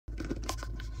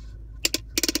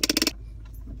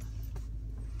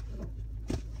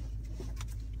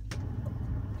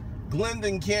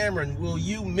Glendon Cameron, will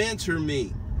you mentor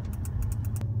me?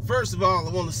 First of all,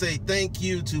 I want to say thank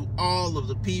you to all of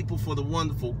the people for the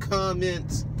wonderful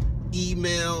comments,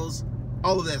 emails,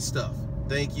 all of that stuff.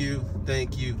 Thank you,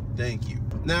 thank you, thank you.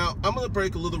 Now, I'm going to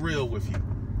break a little real with you.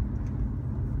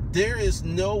 There is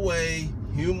no way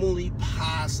humanly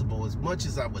possible, as much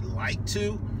as I would like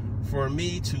to, for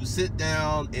me to sit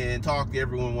down and talk to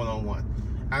everyone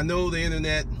one-on-one. I know the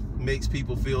internet makes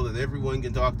people feel that everyone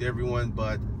can talk to everyone,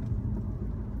 but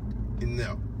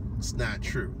no, it's not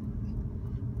true.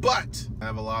 But I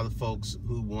have a lot of folks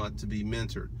who want to be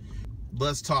mentored.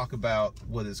 Let's talk about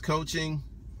what is coaching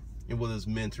and what is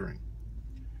mentoring.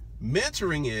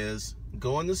 Mentoring is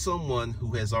going to someone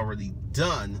who has already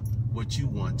done what you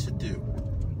want to do.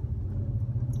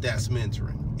 That's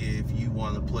mentoring. If you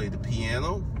want to play the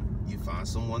piano, you find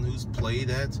someone who's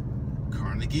played at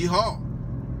Carnegie Hall.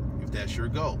 If that's your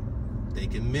goal, they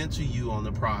can mentor you on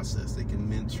the process. They can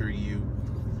mentor you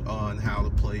on how to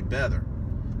play better.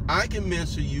 I can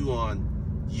mentor you on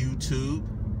YouTube.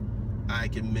 I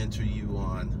can mentor you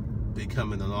on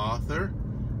becoming an author.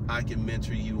 I can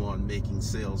mentor you on making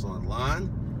sales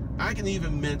online. I can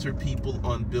even mentor people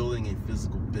on building a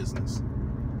physical business.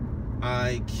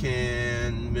 I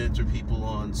can mentor people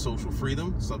on social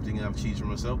freedom, something I've achieved for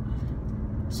myself.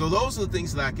 So those are the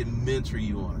things that I can mentor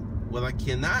you on. What I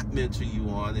cannot mentor you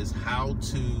on is how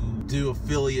to do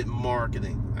affiliate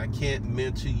marketing. I can't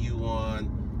mentor you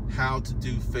on how to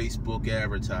do Facebook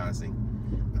advertising.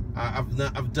 I've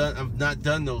not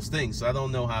done those things, so I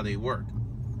don't know how they work.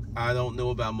 I don't know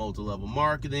about multi-level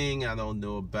marketing. I don't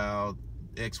know about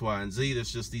X, Y, and Z.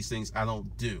 There's just these things I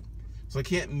don't do. So I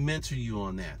can't mentor you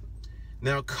on that.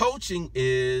 Now, coaching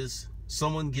is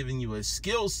someone giving you a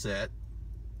skill set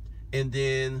and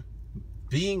then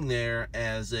being there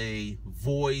as a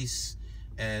voice,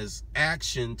 as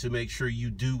action to make sure you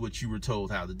do what you were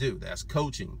told how to do. That's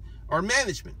coaching. Or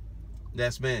management.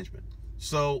 That's management.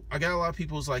 So I got a lot of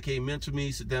people who's like, hey, mentor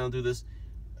me, sit down, do this.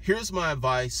 Here's my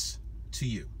advice to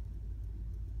you.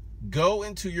 Go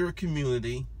into your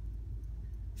community,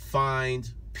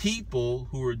 find people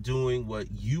who are doing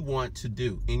what you want to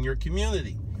do in your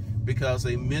community, because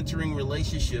a mentoring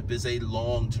relationship is a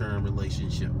long-term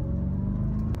relationship.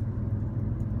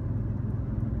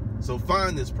 So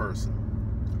find this person,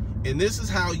 and this is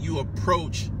how you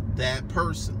approach that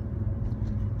person.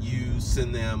 You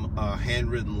send them a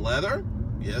handwritten letter,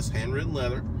 yes, handwritten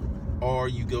letter, or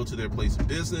you go to their place of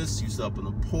business, you set up an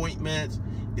appointment.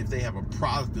 If they have a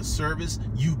product or service,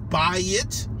 you buy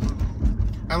it.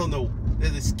 I don't know,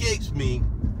 it escapes me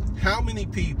how many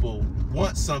people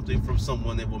want something from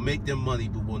someone that will make them money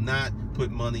but will not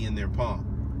put money in their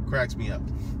palm. Cracks me up.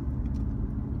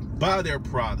 Buy their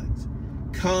product,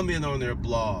 comment on their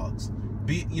blogs,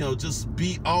 just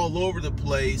be all over the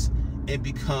place and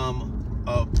become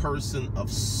a person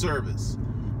of service.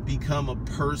 Become a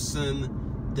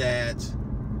person that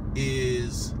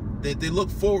they look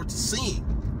forward to seeing,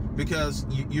 because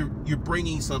you're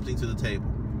bringing something to the table.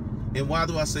 And why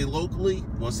do I say locally?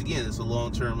 Once again, it's a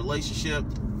long-term relationship.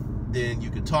 Then you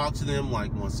can talk to them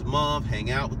like once a month,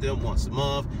 hang out with them once a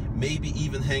month, maybe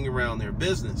even hang around their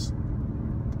business.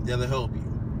 That'll help you.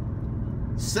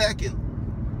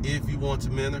 Second, if you want to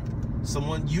mentor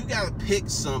someone, you got to pick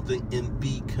something and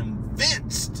be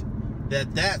convinced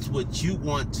that that's what you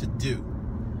want to do.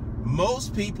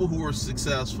 Most people who are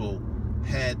successful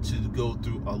had to go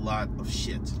through a lot of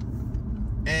shit.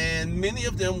 And many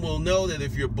of them will know that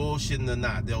if you're bullshitting or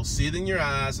not. They'll see it in your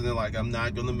eyes and they're like, I'm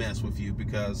not going to mess with you,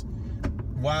 because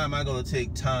why am I going to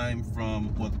take time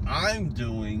from what I'm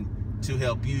doing to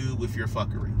help you with your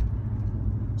fuckery?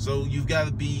 So you've got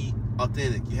to be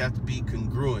authentic. You have to be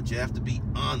congruent. You have to be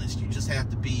honest. You just have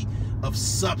to be of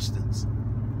substance.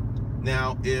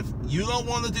 Now, if you don't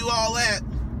want to do all that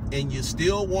and you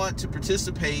still want to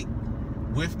participate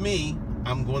with me,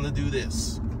 I'm going to do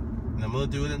this. And I'm going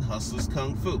to do it in Hustlers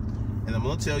Kung Fu. And I'm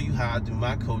going to tell you how I do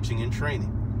my coaching and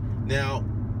training. Now,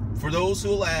 for those who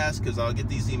will ask, because I'll get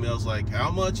these emails like,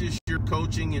 how much is your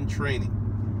coaching and training?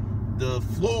 The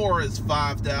floor is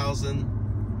 $5,000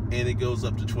 and it goes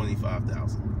up to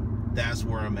 $25,000. That's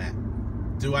where I'm at.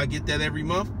 Do I get that every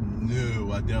month?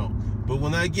 No, I don't. But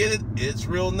when I get it, it's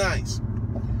real nice.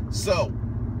 So,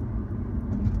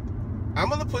 I'm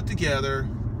going to put together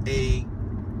a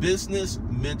business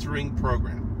mentoring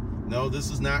program. No,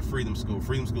 this is not Freedom School.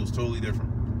 Freedom School is totally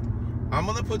different. I'm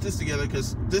going to put this together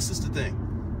because this is the thing.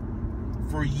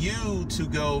 For you to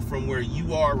go from where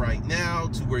you are right now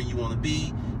to where you want to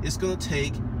be, it's going to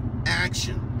take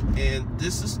action. And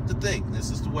this is the thing.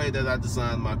 This is the way that I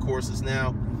design my courses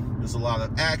now. There's a lot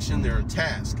of action. There are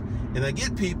tasks. And I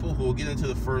get people who will get into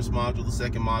the first module, the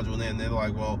second module, and then they're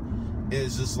like, well,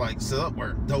 it's just like set up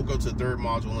where don't go to the third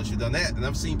module unless you've done that. And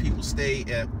I've seen people stay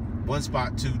at one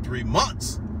spot 2-3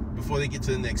 months before they get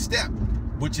to the next step,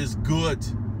 which is good.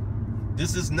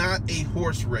 This is not a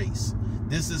horse race.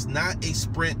 This is not a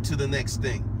sprint to the next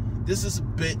thing. This is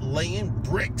laying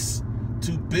bricks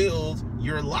to build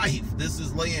your life. This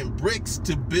is laying bricks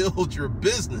to build your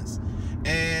business.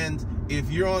 And if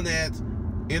you're on that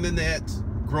internet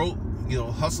growth,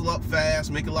 hustle up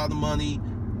fast, make a lot of money,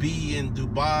 be in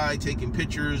Dubai taking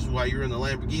pictures while you're in a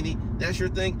Lamborghini, that's your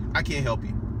thing, I can't help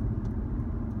you.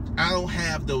 I don't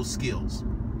have those skills.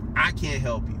 I can't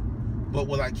help you. But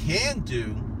what I can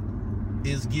do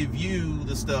is give you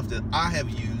the stuff that I have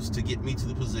used to get me to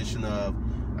the position of,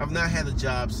 I've not had a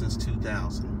job since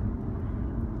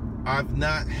 2000. I've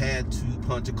not had to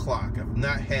punch a clock. I've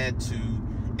not had to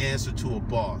answer to a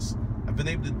boss. I've been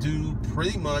able to do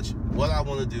pretty much what I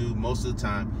want to do most of the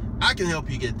time. I can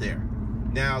help you get there.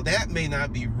 Now, that may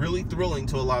not be really thrilling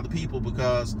to a lot of people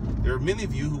because there are many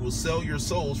of you who will sell your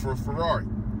souls for a Ferrari.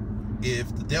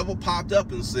 If the devil popped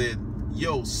up and said,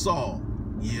 yo, Saul,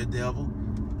 yeah, devil,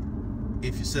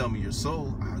 if you sell me your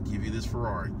soul, I'll give you this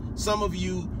Ferrari. Some of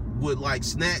you would like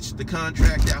snatch the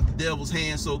contract out the devil's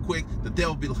hand so quick, the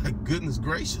devil would be like, goodness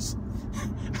gracious,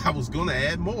 I was going to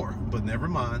add more, but never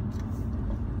mind.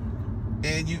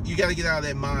 And you got to get out of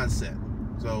that mindset.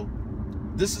 So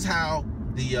this is how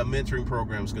the mentoring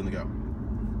program is going to go.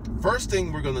 First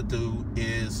thing we're going to do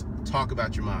is talk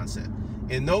about your mindset.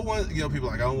 And no one, people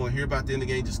are like, I don't want to hear about the end of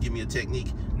the game, just give me a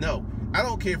technique. No, I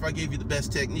don't care if I gave you the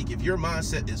best technique. If your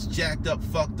mindset is jacked up,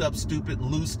 fucked up, stupid,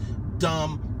 loose,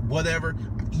 dumb, whatever,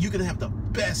 you can have the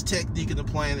best technique in the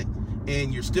planet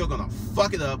and you're still gonna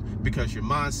fuck it up because your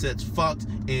mindset's fucked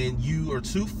and you are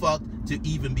too fucked to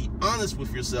even be honest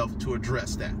with yourself to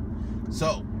address that.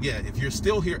 So yeah, if you're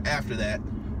still here after that,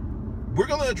 we're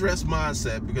gonna address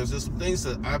mindset because there's some things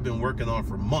that I've been working on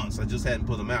for months. I just hadn't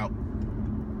put them out,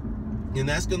 and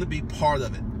that's gonna be part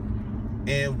of it.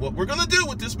 And what we're gonna do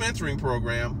with this mentoring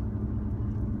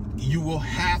program, you will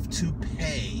have to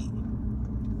pay.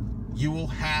 You will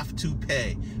have to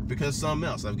pay because something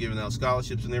else. I've given out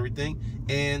scholarships and everything,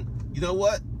 and you know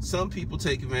what? Some people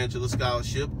take advantage of the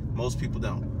scholarship. Most people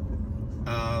don't.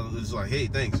 It's like, hey,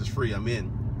 thanks, it's free, I'm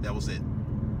in. That was it.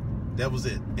 That was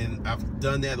it. And I've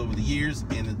done that over the years,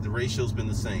 and the ratio's been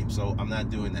the same, so I'm not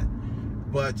doing that.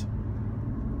 But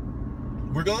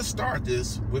we're going to start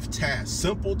this with tasks,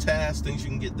 simple tasks, things you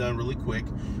can get done really quick.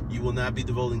 You will not be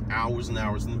devoting hours and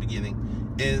hours in the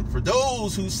beginning. And for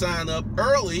those who sign up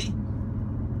early,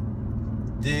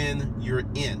 then you're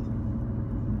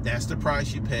in. That's the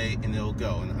price you pay, and it'll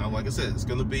go. And like I said, it's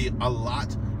going to be a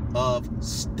lot of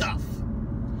stuff,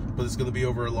 but it's going to be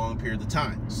over a long period of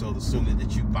time. So the sooner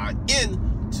that you buy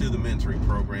into the mentoring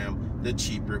program, the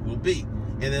cheaper it will be.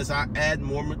 And as I add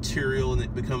more material and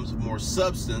it becomes more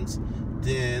substance,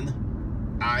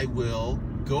 then I will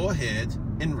go ahead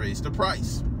and raise the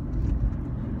price.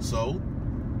 So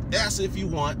that's if you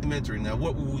want mentoring. Now,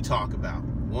 what will we talk about?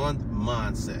 One,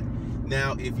 mindset.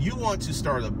 Now, if you want to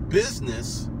start a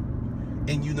business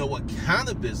and you know what kind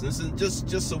of business, and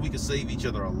just so we can save each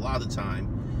other a lot of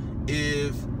time,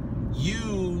 if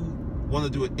you want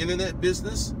to do an internet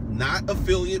business, not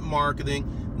affiliate marketing,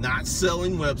 not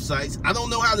selling websites, I don't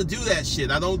know how to do that shit.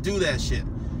 I don't do that shit.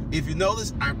 If you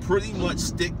notice, I pretty much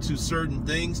stick to certain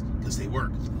things because they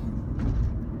work.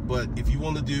 But if you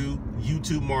want to do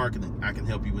YouTube marketing, I can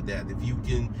help you with that.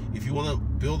 If you want to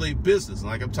build a business,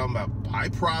 like I'm talking about, buy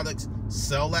products,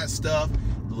 sell that stuff,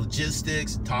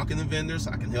 logistics, talking to vendors,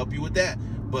 I can help you with that.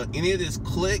 But any of this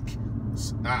quick,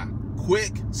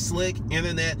 slick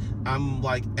internet, I'm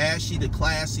like ashy to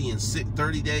classy in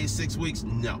 30 days, 6 weeks,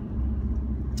 no.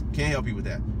 Can't help you with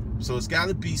that. So it's got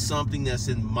to be something that's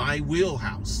in my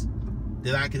wheelhouse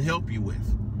that I can help you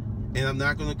with. And I'm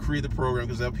not going to create a program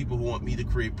because there are people who want me to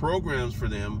create programs for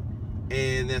them,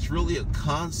 and that's really a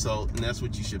consult, and that's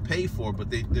what you should pay for. But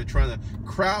they're trying to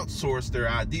crowdsource their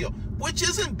ideal, which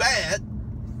isn't bad.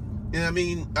 And I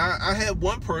mean, I had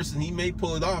one person, he may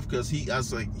pull it off because I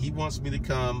was like, he wants me to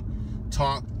come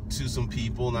talk to some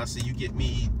people, and I said, you get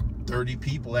me 30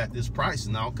 people at this price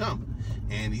and I'll come.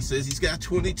 And he says he's got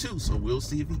 22, so we'll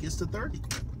see if he gets to 30.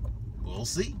 We'll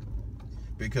see,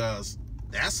 because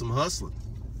that's some hustling.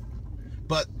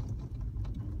 But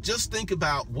just think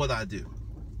about what I do.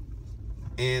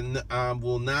 And I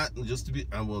will not be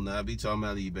talking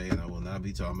about eBay, and I will not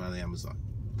be talking about Amazon.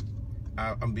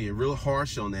 I'm being real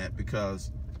harsh on that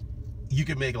because you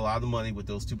can make a lot of money with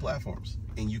those two platforms,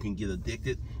 and you can get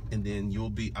addicted, and then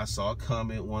I saw a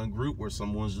comment in one group where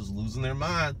someone's just losing their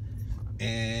mind,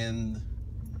 and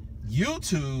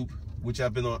YouTube, which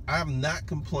I've been on, I have not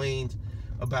complained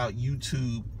about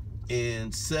YouTube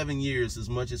in 7 years as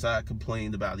much as I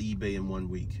complained about eBay in 1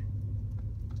 week.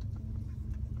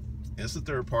 It's a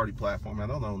third-party platform. I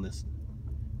don't own this,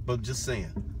 but I'm just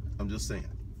saying.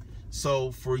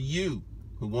 So for you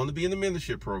who want to be in the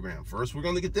mentorship program, first we're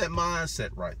going to get that mindset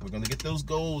right. We're going to get those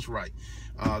goals right.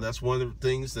 That's one of the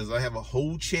things, as I have a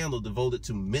whole channel devoted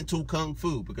to mental kung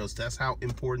fu, because that's how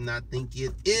important I think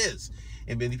it is.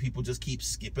 And many people just keep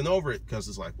skipping over it because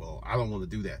it's like, well, I don't want to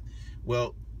do that.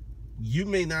 Well, you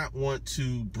may not want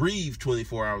to breathe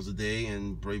 24 hours a day,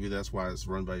 and maybe that's why it's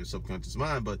run by your subconscious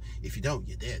mind, but if you don't,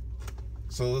 you're dead.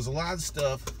 So there's a lot of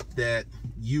stuff that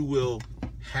you will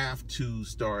have to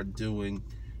start doing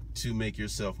to make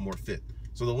yourself more fit.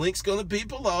 So the link's going to be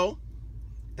below.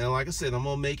 And like I said, I'm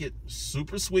going to make it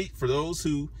super sweet for those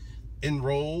who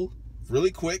enroll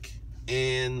really quick.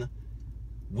 And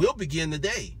we'll begin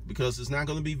today, because it's not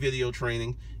going to be video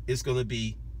training. It's going to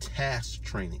be task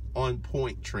training, on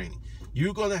point training.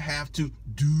 You're going to have to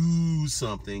do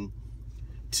something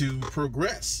to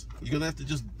progress. You're going to have to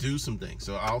just do some things.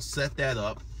 So I'll set that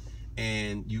up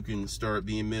and you can start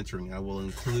being mentoring. I will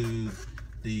include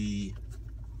the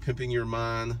Pimping Your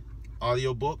Mind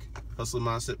audiobook, Hustling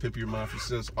Mindset, Pimping Your Mind for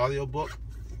Success audiobook.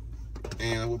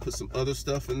 And I will put some other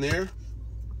stuff in there.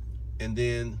 And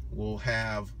then we'll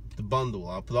have the bundle.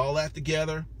 I'll put all that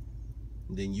together.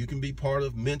 And then you can be part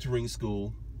of mentoring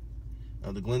school.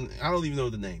 The Glendon, I don't even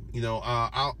know the name. You know,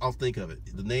 I'll think of it.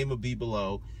 The name will be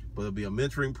below, but it'll be a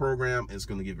mentoring program. It's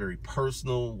going to get very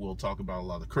personal. We'll talk about a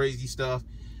lot of crazy stuff.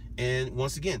 And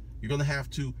once again, you're going to have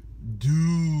to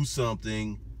do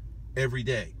something every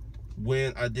day.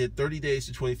 When I did 30 days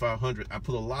to 2,500, I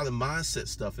put a lot of mindset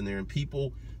stuff in there, and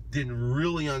people didn't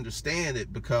really understand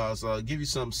it, because I'll give you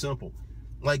something simple.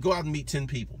 Like, go out and meet 10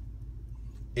 people.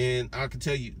 And I can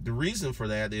tell you the reason for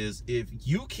that is, if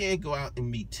you can't go out and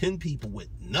meet 10 people with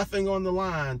nothing on the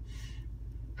line,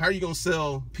 how are you going to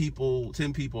sell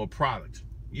 10 people a product?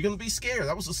 You're going to be scared.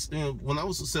 When I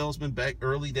was a salesman back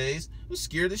early days, I was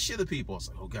scared as shit of people. I was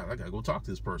like, oh God, I got to go talk to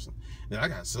this person. Then I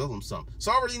got to sell them something.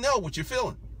 So I already know what you're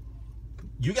feeling.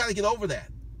 You got to get over that.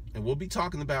 And we'll be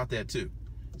talking about that too.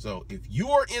 So if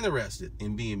you are interested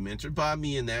in being mentored by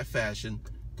me in that fashion,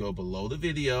 go below the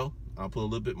video. I'll put a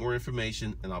little bit more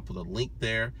information, and I'll put a link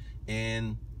there,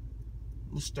 and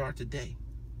we'll start today.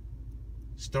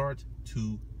 Start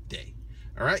today.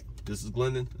 All right, this is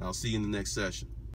Glendon. I'll see you in the next session.